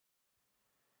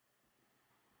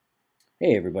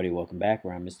Hey everybody, welcome back.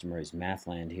 We're on Mr. Murray's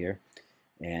Mathland here,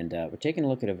 and we're taking a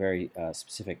look at a very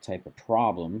specific type of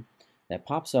problem that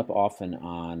pops up often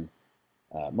on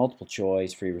multiple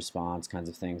choice, free response kinds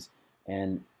of things.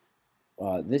 And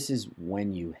this is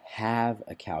when you have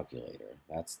a calculator.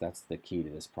 That's the key to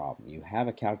this problem. You have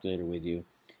a calculator with you,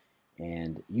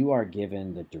 and you are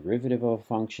given the derivative of a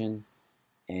function,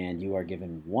 and you are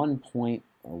given one point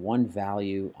or one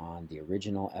value on the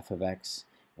original f of x,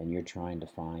 and you're trying to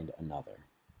find another.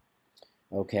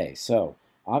 Okay, so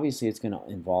obviously it's going to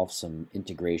involve some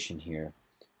integration here,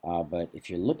 but if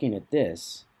you're looking at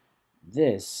this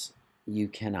you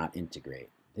cannot integrate.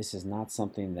 This is not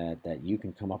something that you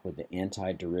can come up with the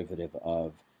antiderivative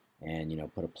of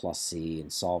and put a plus c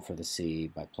and solve for the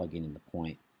c by plugging in the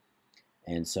point.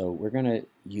 And so we're going to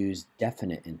use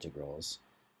definite integrals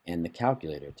and the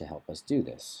calculator to help us do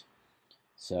this.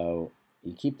 So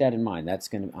you keep that in mind. That's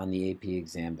going to, on the AP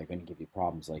exam, they're going to give you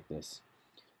problems like this.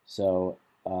 So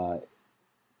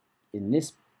in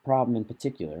this problem in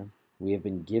particular, we have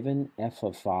been given f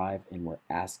of 5 and we're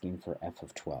asking for f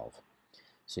of 12.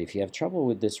 So if you have trouble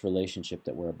with this relationship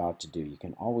that we're about to do, you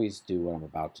can always do what I'm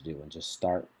about to do and just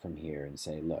start from here and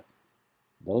say, look,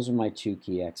 those are my two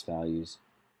key x values.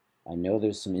 I know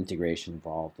there's some integration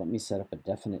involved. Let me set up a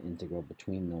definite integral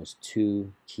between those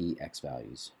two key x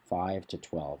values, 5 to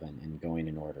 12, and going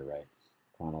in order, right,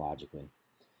 chronologically.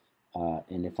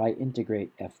 And if I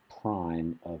integrate f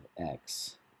prime of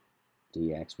x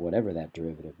dx, whatever that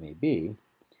derivative may be,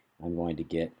 I'm going to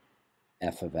get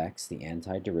f of x, the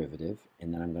antiderivative,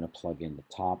 and then I'm going to plug in the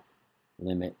top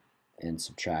limit and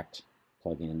subtract,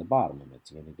 plugging in the bottom limit.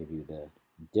 It's going to give you the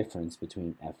difference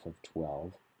between f of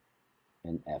 12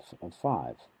 and f of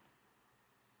 5,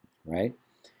 right?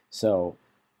 So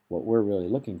what we're really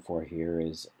looking for here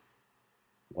is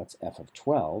what's f of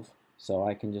 12. So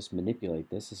I can just manipulate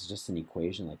this. This is just an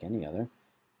equation like any other.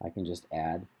 I can just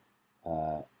add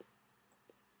f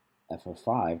of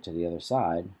 5 to the other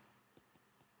side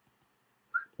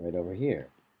right over here.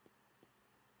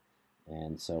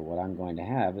 And so what I'm going to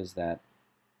have is that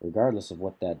regardless of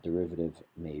what that derivative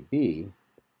may be,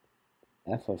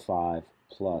 f of 5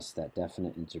 plus that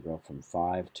definite integral from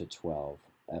 5 to 12,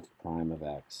 f prime of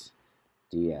x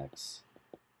dx,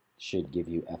 should give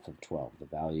you f of 12, the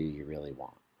value you really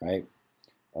want, right?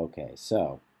 Okay,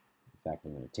 so in fact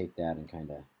I'm going to take that and kind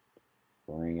of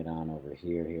bring it on over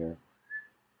here.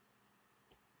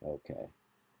 Okay,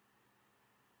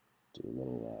 do a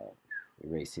little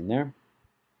erasing there.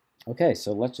 Okay,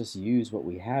 so let's just use what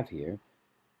we have here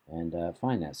and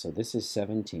find that. So this is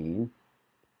 17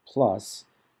 plus,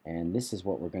 and this is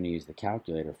what we're going to use the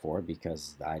calculator for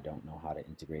because I don't know how to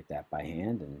integrate that by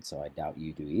hand, and so I doubt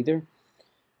you do either.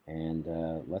 And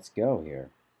let's go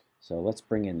here. So let's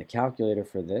bring in the calculator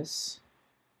for this.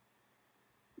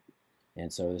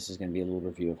 And so this is going to be a little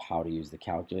review of how to use the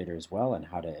calculator as well and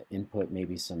how to input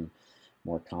maybe some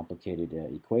more complicated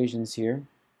equations here.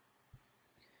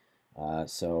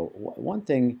 So one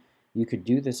thing, you could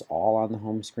do this all on the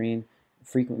home screen.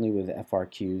 Frequently with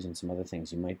FRQs and some other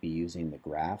things, you might be using the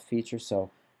graph feature. So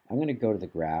I'm going to go to the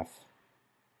graph,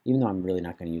 even though I'm really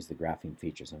not going to use the graphing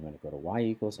features. I'm going to go to y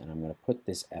equals, and I'm going to put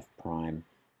this f prime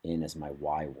in as my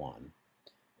y1.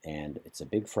 And it's a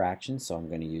big fraction, so I'm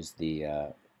going to use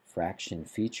the fraction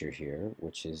feature here,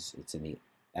 which is, it's in the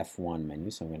f1 menu.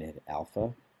 So I'm going to hit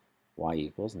alpha y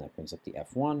equals, and that brings up the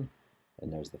f1.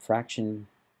 And there's the fraction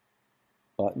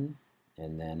button,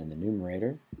 and then in the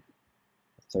numerator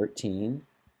 13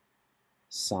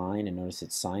 sine, and notice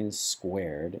it's sine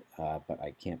squared, but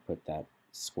I can't put that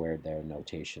squared there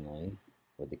notationally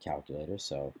with the calculator,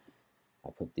 so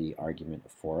I put the argument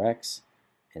of 4x,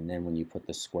 and then when you put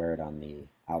the squared on the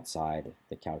outside,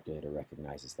 the calculator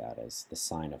recognizes that as the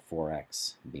sine of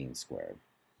 4x being squared.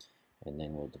 And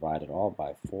then we'll divide it all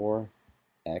by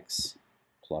 4x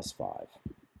plus 5.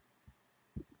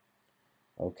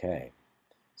 Okay.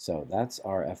 So that's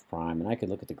our f prime, and I could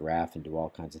look at the graph and do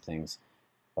all kinds of things,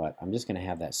 but I'm just going to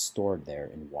have that stored there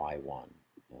in y1.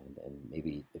 And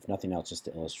maybe, if nothing else, just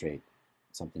to illustrate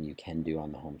something you can do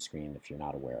on the home screen if you're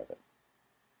not aware of it.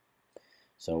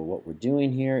 So what we're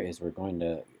doing here is we're going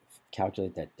to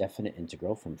calculate that definite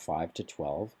integral from 5 to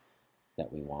 12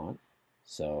 that we want.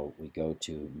 So we go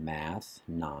to Math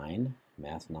 9.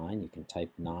 Math 9, you can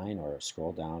type 9 or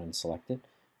scroll down and select it.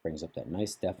 Brings up that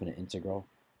nice definite integral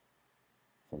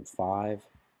from 5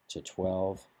 to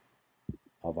 12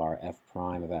 of our f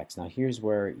prime of x. Now here's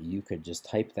where you could just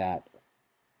type that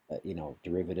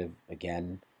derivative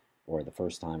again, or the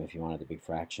first time if you wanted the big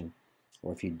fraction,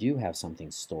 or if you do have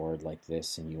something stored like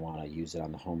this and you want to use it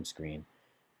on the home screen,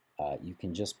 you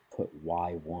can just put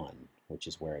y1, which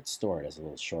is where it's stored, as a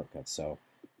little shortcut. So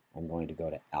I'm going to go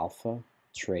to alpha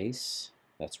trace.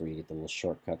 That's where you get the little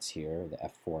shortcuts here, the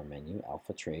F4 menu,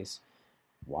 alpha trace,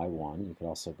 y1. You could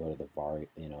also go to the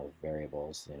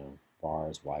variables,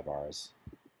 vars, y vars,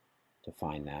 to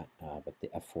find that. But the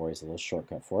F4 is a little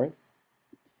shortcut for it.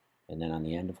 And then on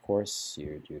the end, of course,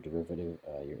 your derivative,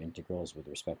 your integral is with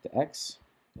respect to x,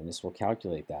 and this will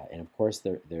calculate that. And of course,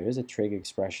 there is a trig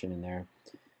expression in there,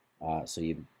 so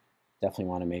you definitely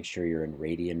want to make sure you're in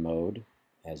radian mode,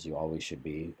 as you always should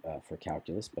be for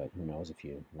calculus, but who knows if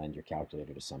you lend your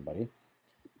calculator to somebody.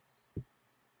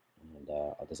 And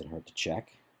it doesn't hurt to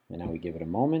check. And now we give it a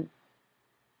moment.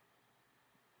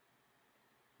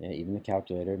 Yeah, even the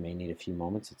calculator may need a few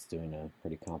moments. It's doing a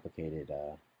pretty complicated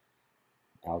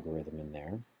algorithm in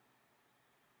there.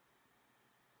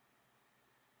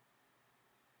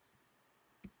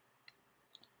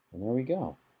 And there we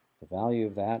go. The value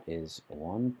of that is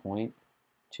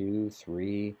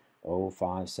 1.23057.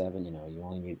 You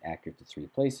only need accurate to 3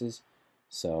 places.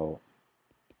 So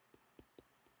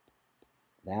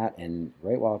that, and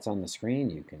right while it's on the screen,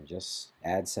 you can just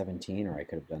add 17, or I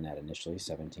could have done that initially,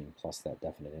 17 plus that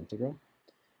definite integral.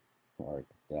 Or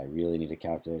did I really need a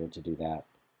calculator to do that?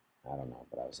 I don't know,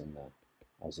 but I was in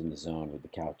the zone with the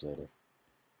calculator.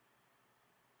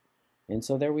 And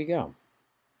so there we go.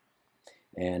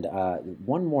 And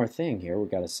one more thing here,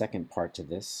 we've got a second part to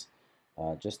this,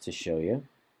 just to show you.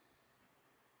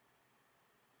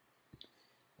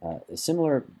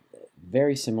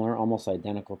 Very similar, almost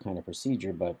identical kind of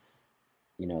procedure, but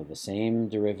the same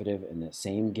derivative and the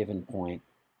same given point,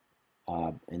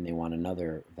 and they want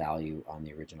another value on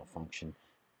the original function,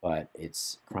 but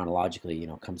it's chronologically,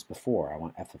 comes before. I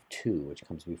want f of 2, which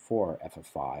comes before f of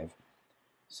 5.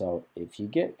 So if you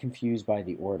get confused by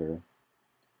the order,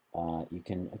 you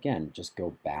can, again, just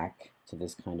go back to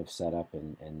this kind of setup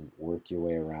and work your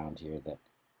way around here, that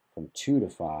from 2 to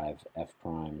 5, f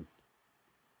prime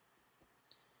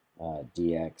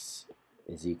dx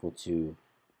is equal to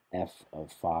f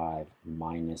of 5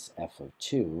 minus f of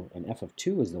 2, and f of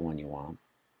 2 is the one you want.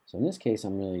 So in this case,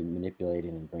 I'm really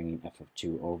manipulating and bringing f of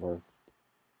 2 over,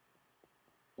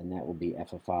 and that will be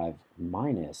f of 5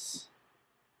 minus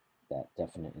that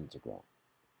definite integral.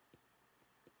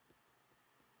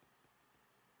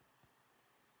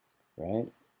 Right?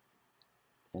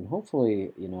 And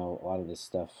hopefully, a lot of this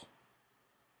stuff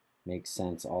makes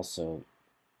sense also.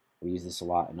 We use this a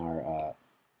lot in our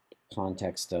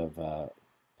context of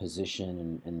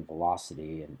position and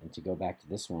velocity. And to go back to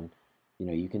this one,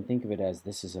 you can think of it as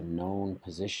this is a known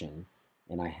position,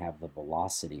 and I have the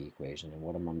velocity equation. And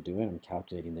what am I doing? I'm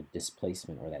calculating the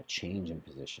displacement, or that change in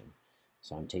position.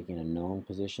 So I'm taking a known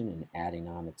position and adding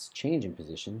on its change in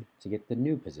position to get the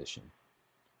new position.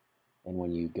 And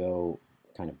when you go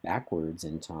kind of backwards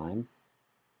in time,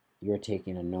 you're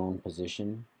taking a known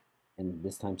position and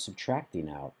this time subtracting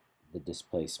out the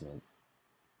displacement,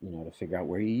 to figure out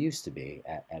where you used to be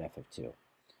at f of 2.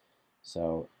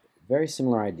 So very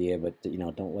similar idea, but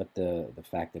don't let the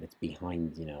fact that it's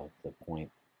behind the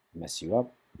point mess you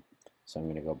up. So I'm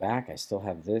going to go back. I still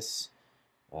have this.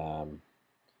 You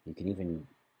can even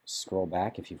scroll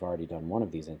back if you've already done one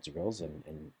of these integrals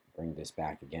and bring this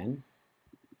back again.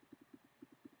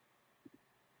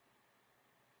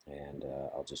 And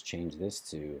I'll just change this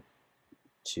to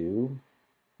 2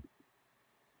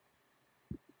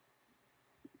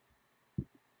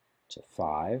 to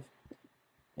 5.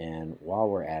 And while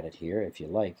we're at it here, if you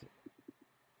like,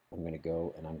 I'm going to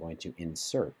go and I'm going to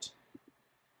insert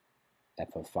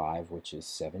f of 5, which is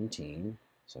 17.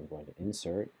 So I'm going to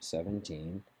insert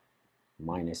 17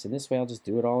 minus, and this way I'll just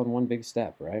do it all in one big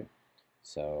step, right?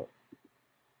 So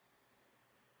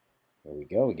there we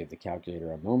go. We give the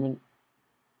calculator a moment.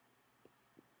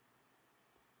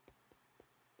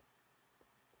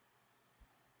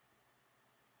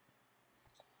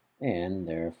 And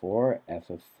therefore,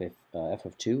 f of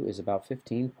 2 is about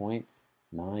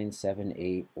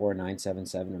 15.978 or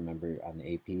 977. Remember, on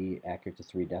the AP, accurate to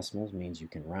 3 decimals means you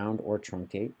can round or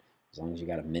truncate, as long as you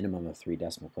got a minimum of 3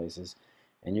 decimal places,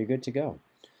 and you're good to go.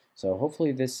 So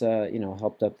hopefully this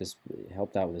helped out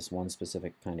with this one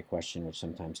specific kind of question, which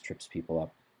sometimes trips people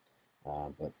up.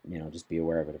 But just be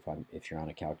aware of it if you're on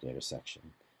a calculator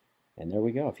section. And there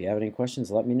we go. If you have any questions,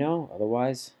 let me know.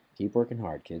 Otherwise, keep working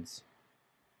hard, kids.